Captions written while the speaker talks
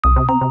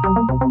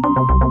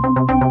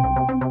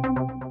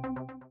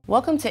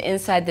Welcome to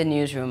Inside the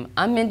Newsroom.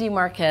 I'm Mindy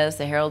Marques,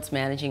 the Herald's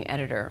managing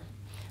editor.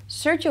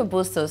 Sergio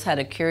Bustos had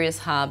a curious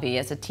hobby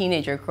as a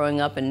teenager growing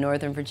up in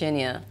Northern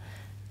Virginia.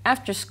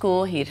 After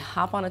school, he'd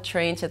hop on a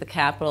train to the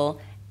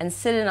Capitol and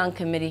sit in on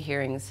committee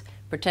hearings,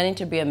 pretending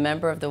to be a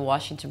member of the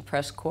Washington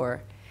Press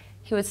Corps.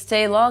 He would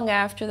stay long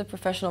after the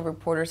professional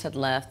reporters had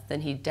left,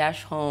 then he'd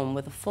dash home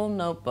with a full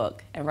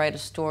notebook and write a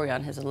story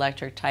on his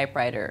electric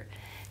typewriter.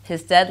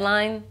 His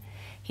deadline?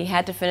 He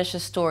had to finish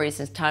his stories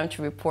in time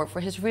to report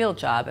for his real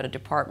job at a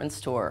department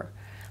store.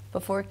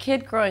 But for a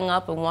kid growing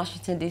up in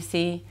Washington,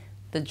 D.C.,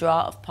 the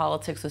draw of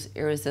politics was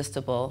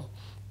irresistible.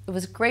 It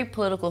was great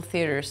political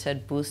theater,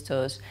 said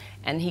Bustos,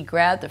 and he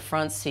grabbed the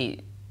front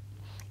seat.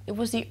 It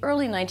was the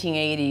early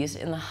 1980s,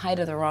 in the height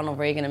of the Ronald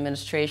Reagan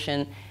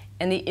administration,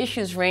 and the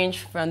issues ranged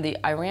from the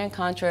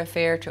Iran-Contra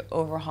affair to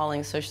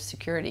overhauling Social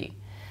Security.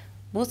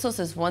 Bustos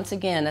is once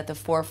again at the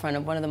forefront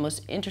of one of the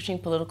most interesting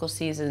political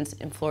seasons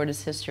in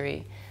Florida's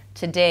history.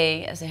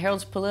 Today, as the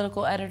Herald's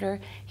political editor,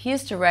 he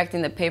is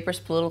directing the paper's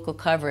political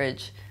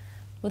coverage.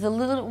 With a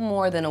little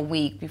more than a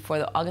week before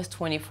the August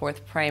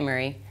 24th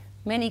primary,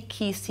 many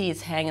key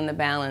seats hang in the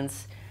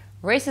balance.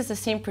 Races that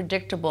seem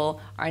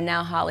predictable are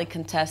now hotly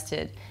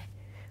contested.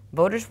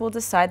 Voters will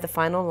decide the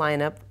final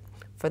lineup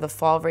for the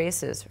fall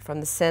races,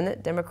 from the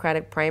Senate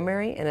Democratic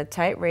primary in a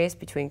tight race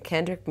between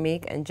Kendrick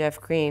Meek and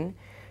Jeff Green,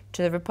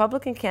 to the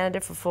Republican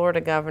candidate for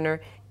Florida governor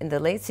in the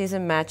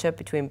late-season matchup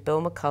between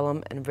Bill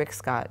McCollum and Rick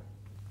Scott.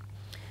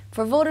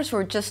 For voters who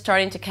are just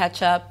starting to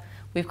catch up,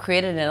 we've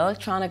created an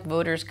electronic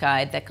voter's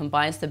guide that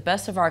combines the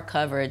best of our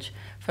coverage,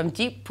 from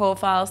deep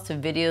profiles to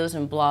videos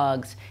and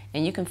blogs,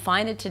 and you can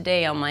find it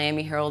today on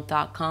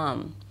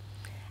MiamiHerald.com.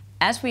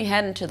 As we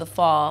head into the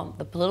fall,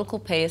 the political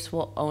pace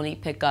will only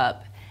pick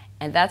up,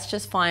 and that's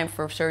just fine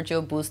for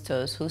Sergio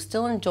Bustos, who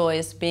still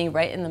enjoys being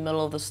right in the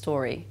middle of the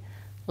story.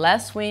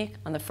 Last week,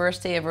 on the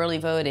first day of early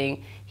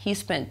voting, he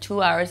spent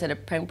 2 hours at a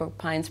Pembroke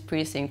Pines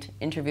precinct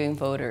interviewing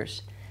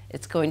voters.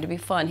 It's going to be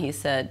fun, he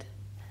said.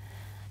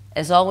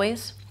 As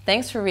always,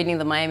 thanks for reading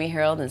the Miami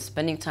Herald and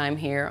spending time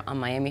here on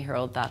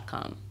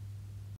MiamiHerald.com.